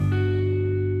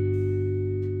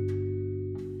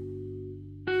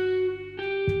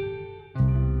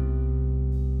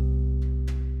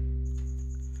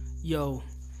Yo,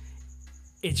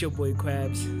 it's your boy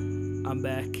Crabs. I'm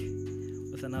back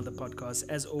with another podcast.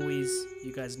 As always,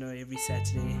 you guys know every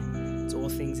Saturday, it's all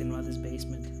things in Mother's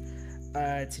Basement.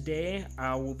 Today,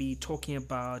 I will be talking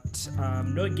about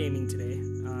no gaming today.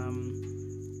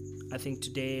 I think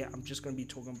today I'm just going to be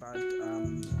talking about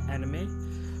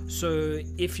anime. So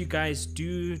if you guys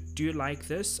do like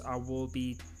this, I will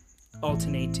be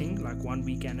alternating, like 1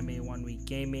 week anime, 1 week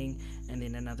gaming, and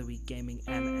then another week gaming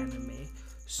and anime.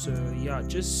 So yeah,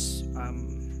 just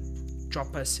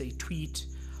drop us a tweet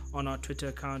on our Twitter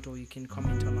account, or you can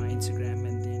comment on our Instagram,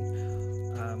 and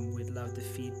then we'd love the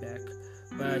feedback.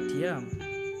 But yeah,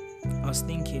 I was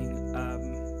thinking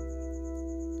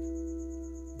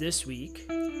this week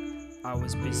I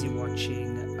was busy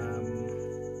watching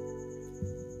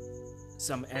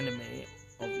some anime,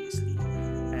 obviously.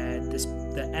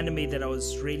 The anime that I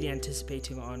was really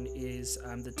anticipating on is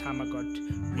the time I got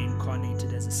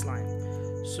reincarnated as a slime.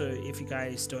 So if you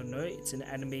guys don't know, it's an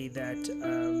anime that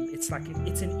it's an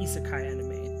isekai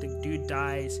anime. The dude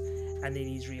dies and then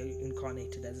he's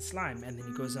reincarnated as a slime, and then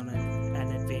he goes on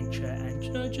an adventure, and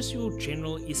just your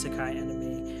general isekai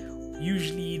anime.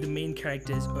 Usually the main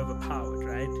character is overpowered,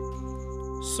 right?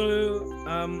 So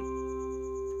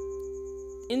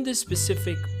in this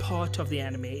specific part of the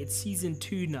anime, it's season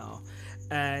 2 now,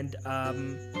 and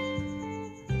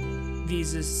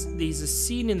there's a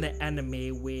scene in the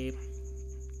anime where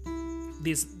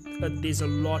there's a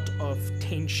lot of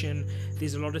tension.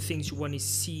 There's a lot of things you want to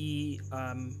see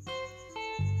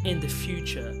in the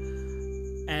future,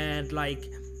 and like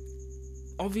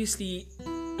obviously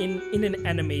in an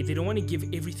anime they don't want to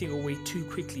give everything away too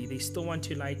quickly. They still want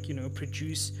to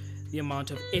produce the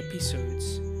amount of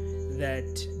episodes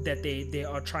that they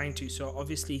are trying to. So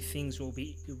obviously things will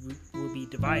be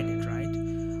divided,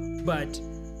 right? But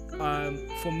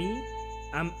for me,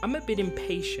 I'm a bit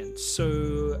impatient.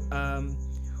 So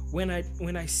when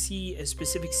I see a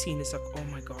specific scene, it's like, oh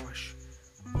my gosh,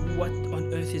 what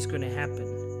on earth is going to happen?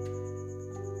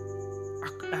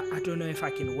 I don't know if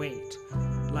I can wait.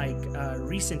 Like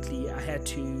recently I had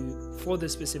to, for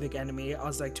this specific anime, I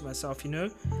was like to myself,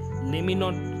 let me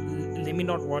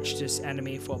not watch this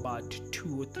anime for about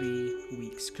 2 or 3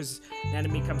 weeks, because the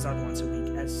anime comes out once a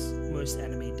week, as most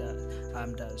anime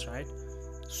does, right?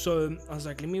 So I was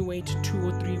like, let me wait 2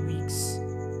 or 3 weeks,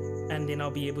 and then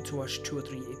I'll be able to watch 2 or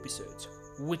 3 episodes,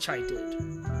 which I did.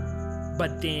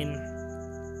 But then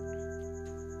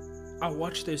I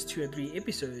watched those 2 or 3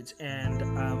 episodes, and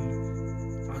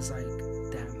I was like,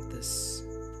 damn, this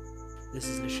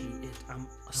is literally it. I'm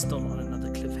still on another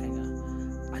cliffhanger.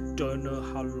 I don't know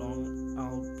how long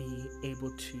I'll be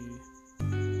able to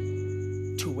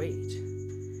wait.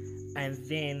 And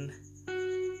then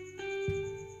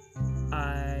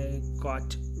I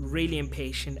got really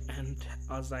impatient, and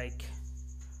I was like,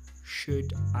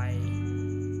 should I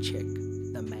check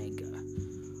the manga?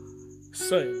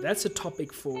 So that's a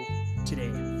topic for today: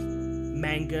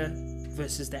 manga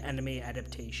versus the anime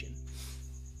adaptation.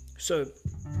 So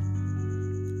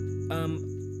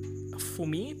for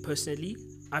me personally,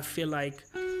 I feel like,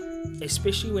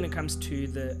 especially when it comes to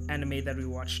the anime that we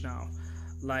watch now,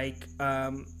 like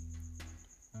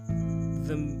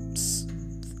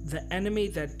the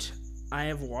anime that I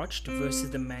have watched versus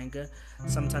the manga,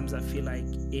 sometimes I feel like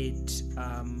it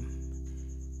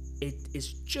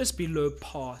is just below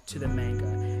par to the manga,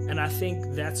 and I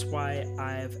think that's why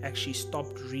I've actually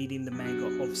stopped reading the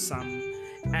manga of some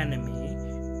anime.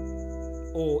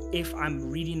 Or if I'm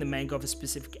reading the manga of a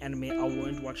specific anime, I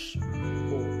won't watch,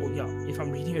 if I'm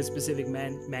reading a specific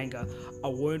manga, I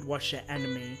won't watch the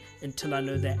anime until I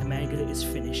know that the manga is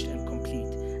finished and complete.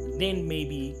 Then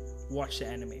maybe watch the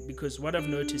anime, because what I've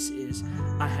noticed is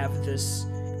I have this,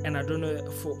 and I don't know,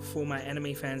 for my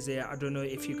anime fans there, I don't know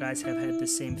if you guys have had the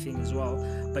same thing as well,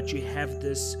 but you have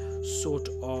this sort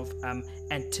of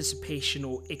anticipation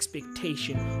or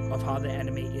expectation of how the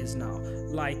anime is now.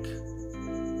 Like,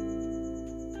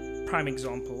 prime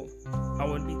example, I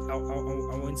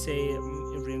won't say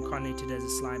reincarnated as a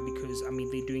slime, because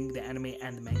they're doing the anime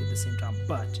and the manga at the same time.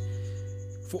 But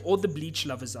for all the Bleach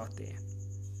lovers out there,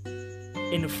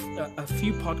 in a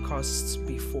few podcasts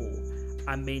before,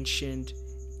 I mentioned,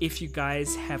 if you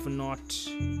guys have not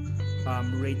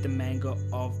read the manga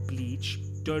of Bleach,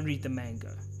 don't read the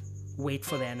manga. Wait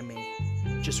for the anime.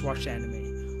 Just watch the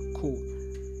anime. Cool.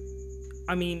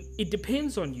 It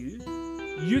depends on you.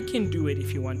 You can do it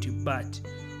if you want to, but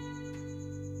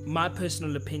my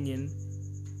personal opinion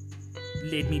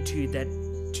led me to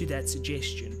that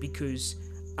suggestion, because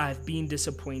I've been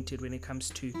disappointed when it comes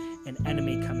to an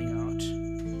anime coming out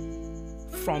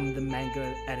from the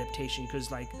manga adaptation,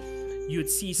 because you'd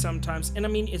see sometimes, and I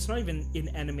mean, it's not even in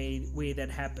anime where that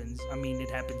happens. I mean, it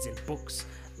happens in books.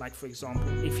 Like, for example,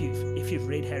 if you've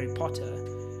read Harry Potter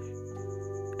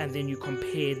and then you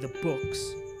compare the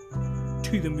books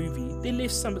to the movie, they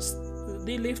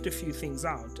left a few things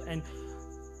out, and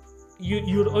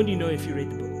you'd only know if you read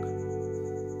the book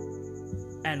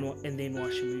and then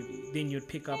watch the movie. Then you'd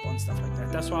pick up on stuff like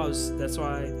that. That's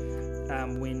why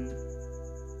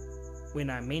when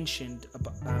I mentioned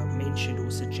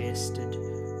or suggested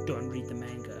don't read the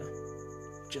manga,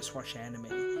 just watch anime,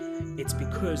 it's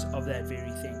because of that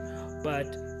very thing.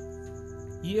 But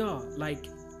yeah, like,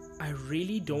 I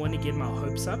really don't want to get my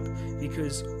hopes up,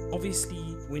 because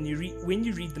obviously when you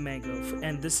read the manga,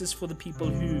 and this is for the people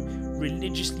who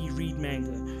religiously read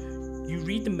manga, you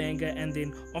read the manga and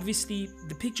then obviously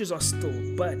the pictures are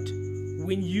still, but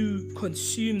when you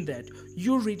consume that,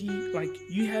 you're already, like,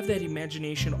 you have that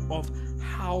imagination of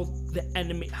how the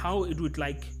anime, how it would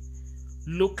like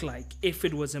look like if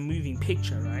it was a moving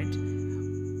picture, right?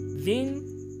 Then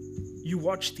you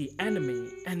watch the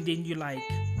anime and then you're like,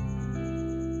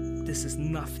 this is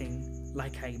nothing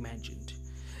like I imagined.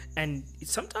 And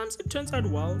sometimes it turns out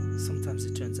well, sometimes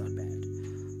it turns out bad.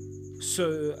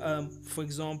 So for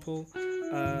example,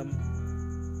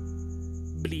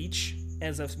 Bleach,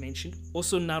 as I've mentioned,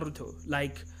 also Naruto.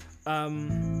 Like,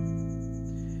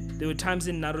 there were times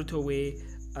in Naruto where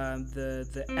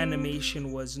the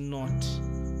animation was not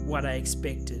what I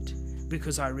expected,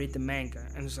 because I read the manga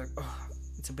and it's like, oh,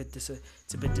 it's a bit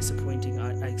disappointing.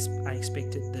 I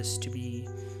expected this to be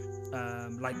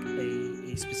like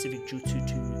a specific jutsu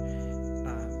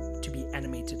to be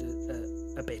animated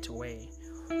a better way,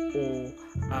 or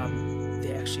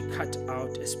they actually cut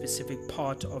out a specific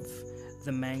part of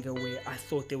the manga where I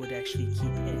thought they would actually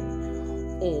keep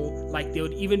in. Or like, there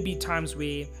would even be times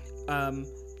where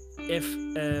if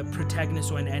a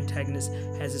protagonist or an antagonist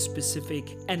has a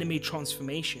specific anime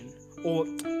transformation, or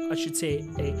I should say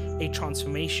a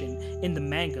transformation in the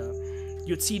manga,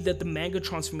 you'd see that the manga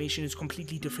transformation is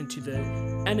completely different to the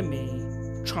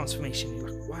anime transformation. You're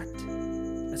like, what?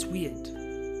 That's weird.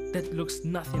 That looks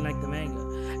nothing like the manga.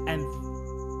 And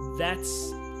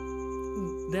that's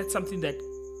something that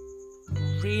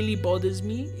really bothers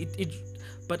me.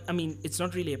 But I mean, it's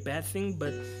not really a bad thing,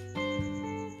 but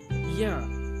yeah,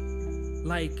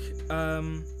 like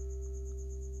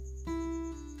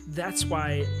that's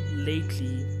why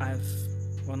lately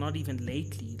not even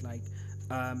lately, like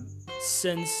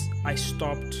since I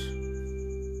stopped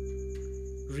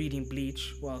reading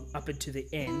Bleach, well, up until the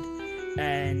end,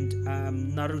 and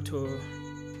Naruto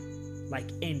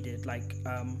like ended, like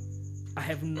I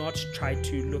have not tried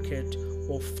to look at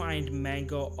or find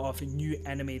manga of a new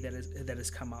anime that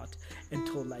has come out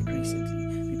until like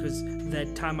recently, because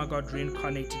that time I got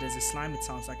reincarnated as a slime. It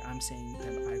sounds like I'm saying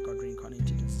that I got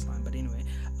reincarnated as a slime, but anyway,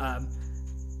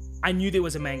 I knew there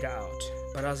was a manga out,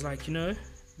 but I was like, let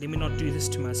me not do this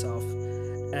to myself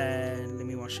and let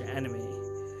me watch the anime.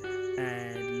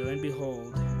 And lo and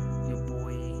behold, your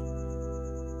boy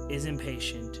is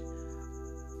impatient.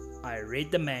 I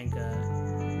read the manga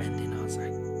and then I was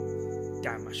like,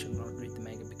 damn, I should not read the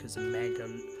manga, because the manga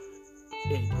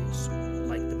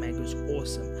is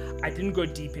awesome. I didn't go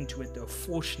deep into it though,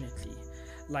 fortunately.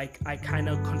 Like, I kind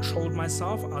of controlled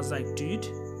myself. I was like, dude,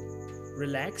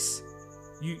 relax.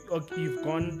 You've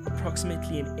gone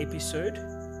approximately an episode,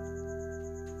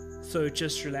 so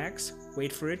just relax,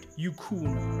 wait for it. You cool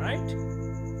now,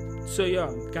 right? So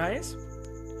yeah, guys,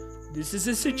 this is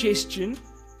a suggestion.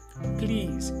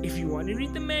 Please, if you want to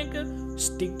read the manga,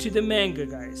 stick to the manga,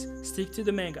 guys. Stick to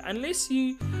the manga. Unless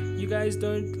you guys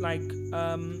don't like,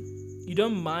 you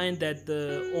don't mind that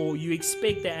or you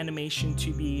expect the animation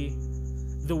to be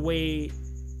the way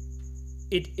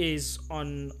it is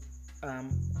on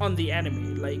the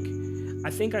anime. Like, I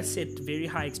think I set very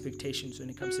high expectations when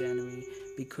it comes to anime,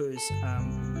 because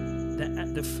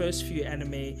the first few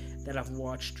anime that I've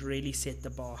watched really set the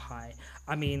bar high.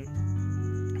 I mean,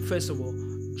 first of all,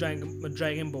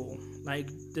 Dragon Ball, like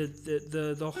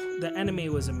the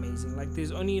anime was amazing. Like,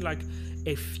 there's only like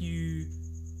a few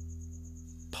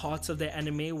parts of the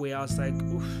anime where I was like,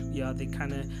 oof, yeah, they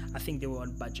kind of, I think they were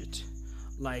on budget.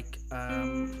 Like,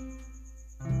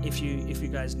 if you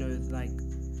guys know, like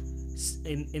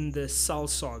in the Cell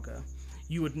Saga,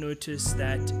 you would notice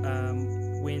that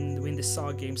when the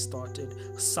Cell game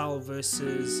started, Cell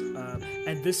versus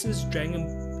and this is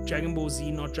Dragon Ball Z,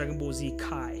 not Dragon Ball Z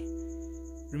Kai.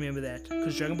 Remember that,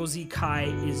 because Dragon Ball Z Kai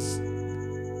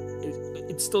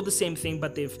it's still the same thing,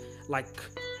 but they've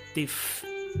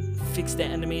fixed the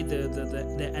anime.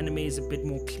 The anime is a bit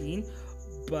more clean,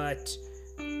 but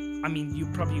I mean, you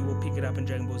probably will pick it up in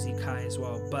Dragon Ball Z Kai as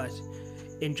well. But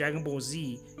in Dragon Ball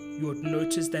Z, you would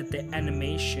notice that the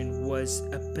animation was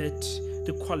a bit,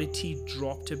 the quality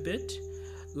dropped a bit.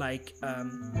 Like,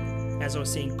 as I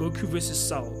was saying, Goku versus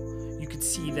Cell, you could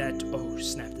see that, oh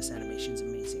snap, this animation is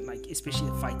amazing. Like, especially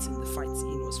the fight scene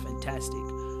was fantastic.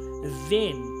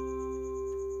 Then,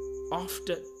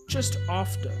 just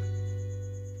after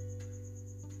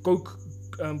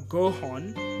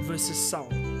Gohan versus Cell,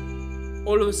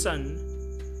 all of a sudden,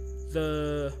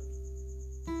 the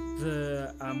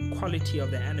quality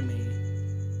of the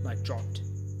anime like dropped.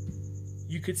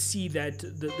 You could see that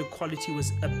the quality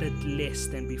was a bit less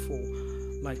than before.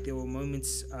 Like, there were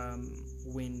moments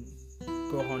when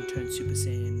Gohan turned Super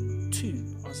Saiyan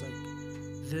 2. I was like,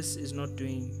 this is not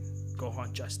doing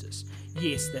Gohan justice.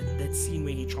 Yes, that scene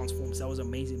where he transforms, that was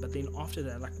amazing. But then after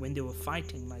that, like when they were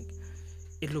fighting, like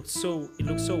it looked so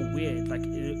weird. Like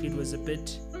it was a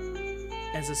bit,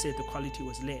 as I said, the quality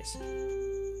was less.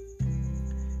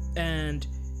 And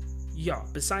yeah,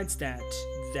 besides that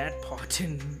part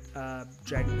in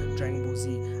Dragon Ball Z,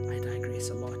 I digress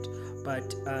a lot.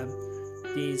 But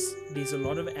there's a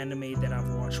lot of anime that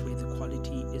I've watched where the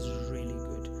quality is really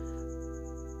good.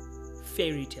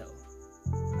 Fairy Tail.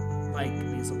 Like,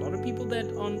 there's a lot of people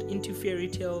that aren't into Fairy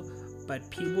Tail, but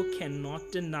people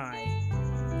cannot deny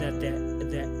that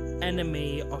the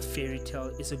anime of Fairy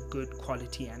Tail is a good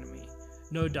quality anime.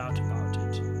 No doubt about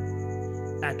it.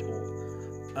 At all.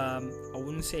 I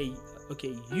wouldn't say,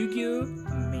 okay, Yu-Gi-Oh!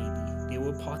 Maybe. There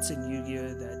were parts in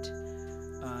Yu-Gi-Oh! That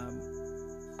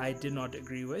I did not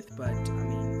agree with, but I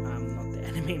mean, I'm not the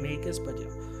anime makers, but yeah.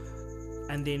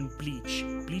 And then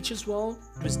Bleach as well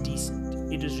was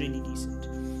decent. It was really decent.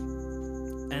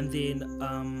 And then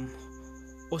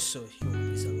also,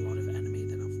 there's a lot of anime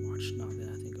that I've watched now that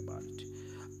I think about it.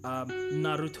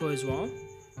 Naruto as well.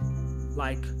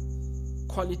 Like,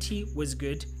 quality was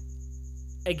good.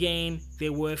 Again,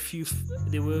 there were a few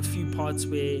parts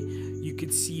where you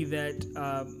could see that,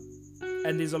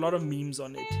 and there's a lot of memes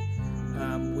on it.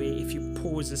 Where if you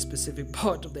pause a specific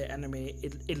part of the anime,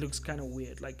 it looks kind of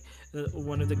weird. Like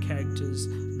one of the characters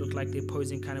look like they're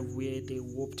posing kind of weird, they're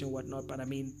warped and whatnot. But I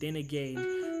mean, then again,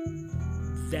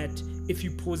 that if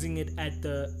you're pausing it at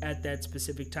that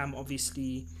specific time,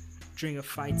 obviously during a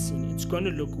fight scene, it's going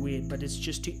to look weird, but it's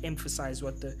just to emphasize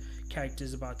what the character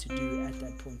is about to do at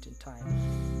that point in time.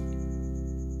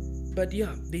 But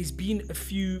yeah, there's been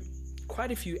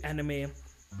quite a few anime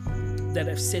that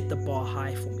have set the bar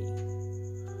high for me.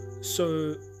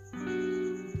 So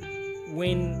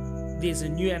when there's a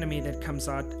new anime that comes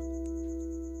out,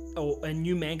 or a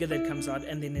new manga that comes out,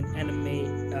 and then an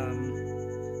anime,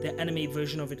 the anime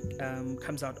version of it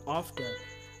comes out after,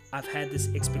 I've had this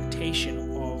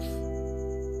expectation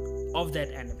of that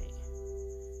anime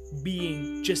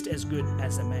being just as good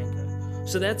as the manga.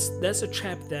 So that's a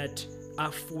trap that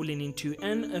I've fallen into,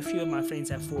 and a few of my friends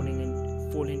have fallen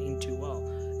into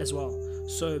as well.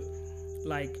 So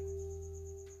like,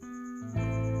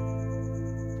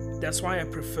 that's why I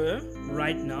prefer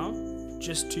right now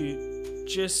just to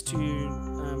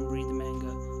read the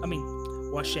manga. I mean,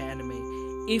 watch the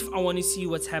anime. If I want to see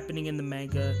what's happening in the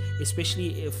manga,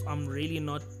 especially if I'm really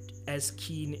not as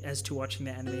keen as to watching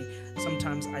the anime,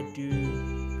 sometimes I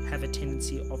do have a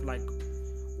tendency of like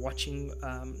watching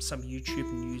some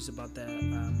YouTube news about the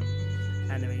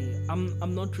anime.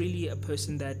 I'm not really a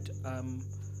person that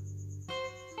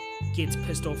gets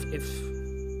pissed off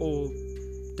or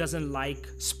doesn't like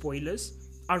spoilers.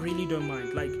 I really don't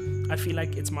mind. Like, I feel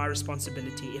like it's my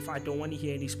responsibility. If I don't want to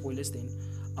hear any spoilers, then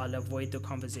I'll avoid the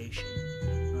conversation,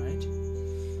 right?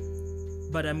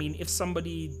 But I mean, if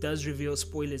somebody does reveal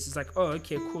spoilers, it's like, oh,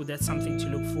 okay, cool, that's something to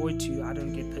look forward to. I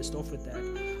don't get pissed off with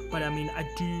that. But I mean, I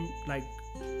do like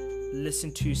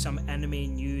listen to some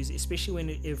anime news,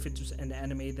 especially if it was an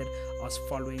anime that I was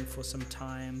following for some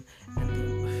time and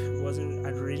then I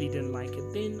really didn't like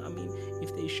it. Then I mean,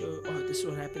 if they show, oh, this is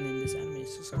what happened in this anime,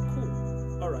 it's just like, cool,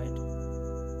 all right,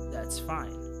 that's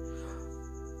fine.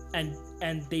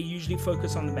 And they usually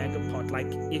focus on the manga part. Like,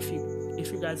 if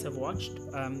you guys have watched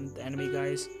the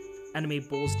anime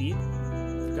Balls Deep,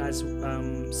 if you guys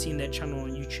seen that channel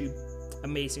on YouTube,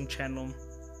 amazing channel.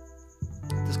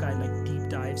 This guy like deep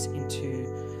dives into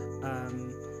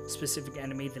specific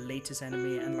anime, the latest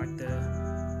anime, and like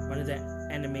one of the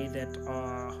anime that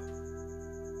are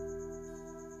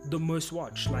the most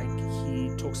watched. Like, he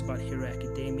talks about Hero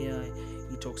Academia.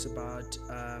 He talks about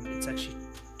it's actually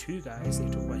two guys. They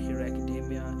talk about Hero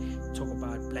Academia, they talk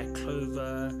about Black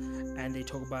Clover, and they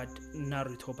talk about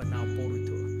Naruto, but now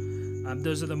Boruto.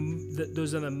 Those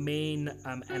are the main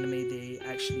anime they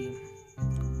actually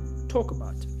talk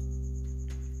about.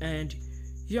 And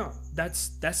yeah, that's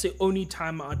the only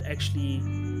time I'd actually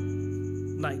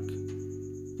like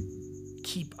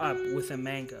keep up with a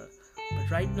manga. But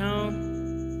right now,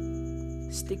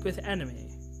 stick with anime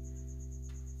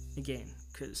again,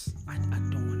 because I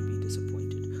don't want to be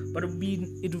disappointed. But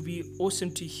it would be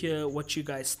awesome to hear what you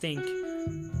guys think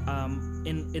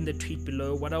in the tweet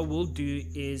below. What I will do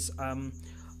is on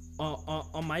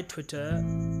my Twitter,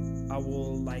 I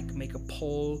will like make a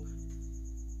poll.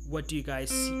 What do you guys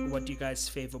see? What do you guys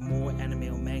favor more,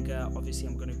 anime or manga? Obviously,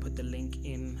 I'm going to put the link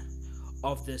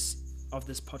of this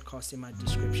podcast in my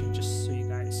description, just so you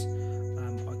guys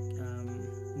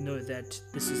know that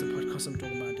this is the podcast I'm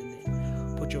talking about, and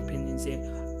then put your opinions there.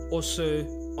 Also,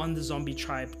 on the Zombie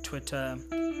Tribe Twitter,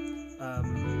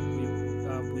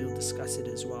 we'll discuss it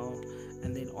as well,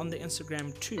 and then on the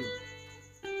Instagram too.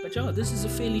 But yeah, this is a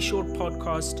fairly short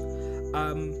podcast.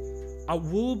 I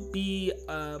will be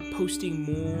posting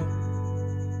more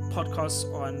podcasts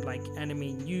on like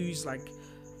anime news, like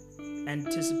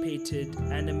anticipated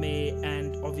anime,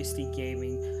 and obviously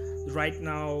gaming. Right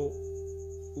now,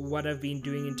 what I've been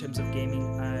doing in terms of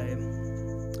gaming,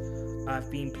 I've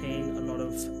been playing a lot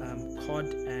of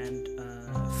COD and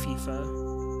FIFA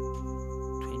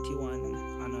 21.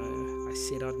 I know I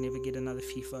said I'd never get another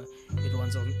FIFA.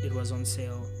 It was on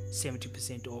sale,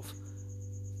 70% off.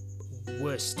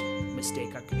 Worst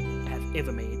mistake I could have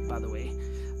ever made, by the way.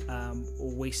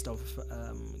 Waste of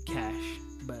cash,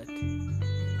 but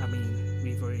I mean,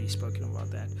 we've already spoken about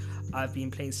that. I've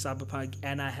been playing Cyberpunk,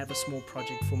 and I have a small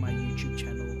project for my YouTube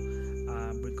channel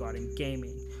regarding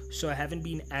gaming. So I haven't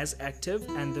been as active,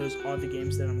 and those are the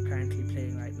games that I'm currently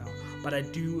playing right now. But I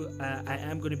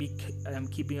am going to be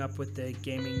keeping up with the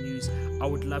gaming news. I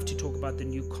would love to talk about the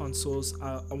new consoles.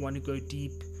 I want to go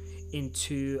deep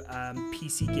into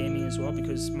PC gaming as well,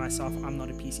 because myself, I'm not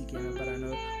a PC gamer, but I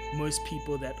know most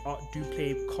people that do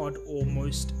play COD or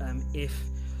most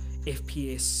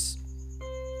FPS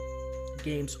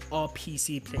games are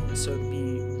PC players, so it'd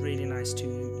be really nice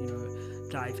to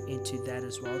dive into that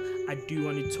as well. I do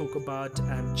want to talk about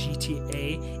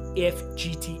GTA. If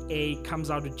GTA comes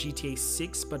out with GTA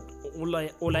 6, but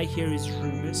all I hear is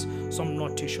rumors, so I'm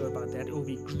not too sure about that. It will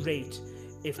be great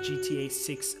if GTA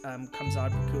 6 comes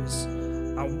out, because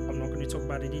I'm not going to talk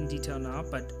about it in detail now,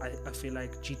 but I feel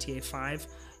like GTA 5,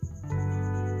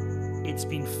 it's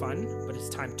been fun, but it's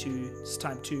time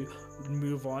to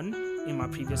move on. In my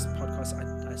previous podcast,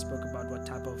 I spoke about what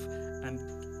type of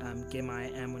gamer I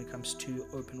am when it comes to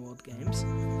open world games.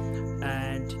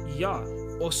 And yeah,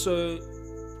 also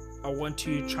I want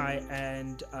to try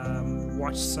and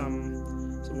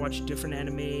watch different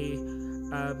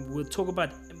anime. We'll talk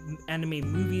about anime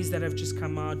movies that have just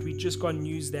come out. We just got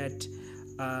news that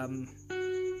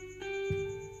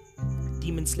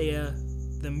Demon Slayer,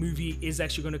 the movie, is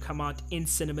actually going to come out in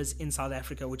cinemas in South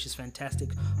Africa, which is fantastic.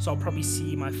 So I'll probably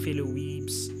see my fellow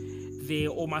weebs there,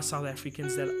 all my South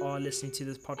Africans that are listening to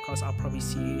this podcast. I'll probably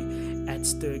see you at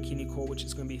Stir Kiniko, which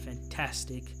is going to be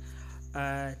fantastic.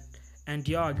 And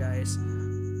yeah, guys,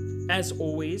 as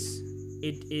always,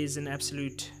 it is an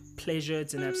absolute pleasure,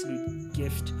 it's an absolute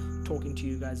gift talking to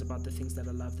you guys about the things that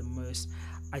I love the most.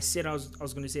 I said I was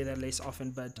going to say that less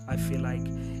often, but I feel like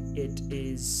it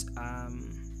is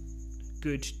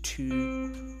good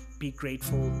to be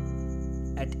grateful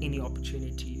at any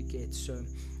opportunity you get. So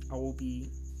I will be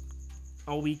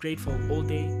grateful all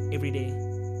day, every day,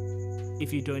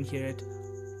 if you don't hear it,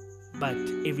 but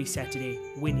every Saturday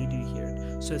when you do hear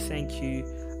it. So thank you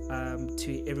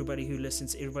to everybody who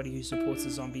listens, everybody who supports the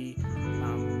Zombie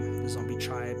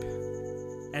Tribe.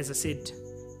 As I said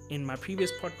in my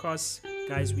previous podcasts,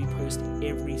 guys, we post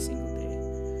every single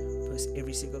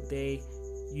day.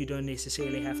 You don't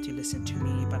necessarily have to listen to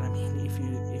me, but I mean,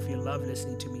 if you love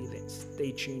listening to me, then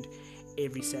stay tuned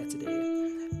every Saturday.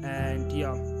 And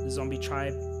yeah, the Zombie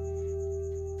Tribe,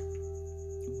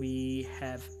 we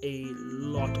have a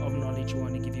lot of knowledge we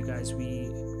want to give you guys. We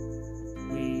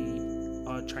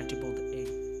are trying to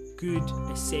build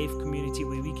a safe community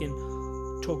where we can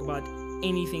talk about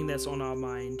anything that's on our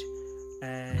mind.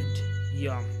 And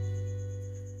yeah,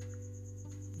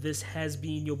 this has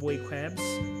been your boy Quabs.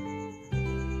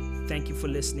 Thank you for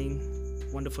listening,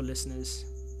 wonderful listeners.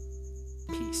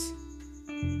 Peace.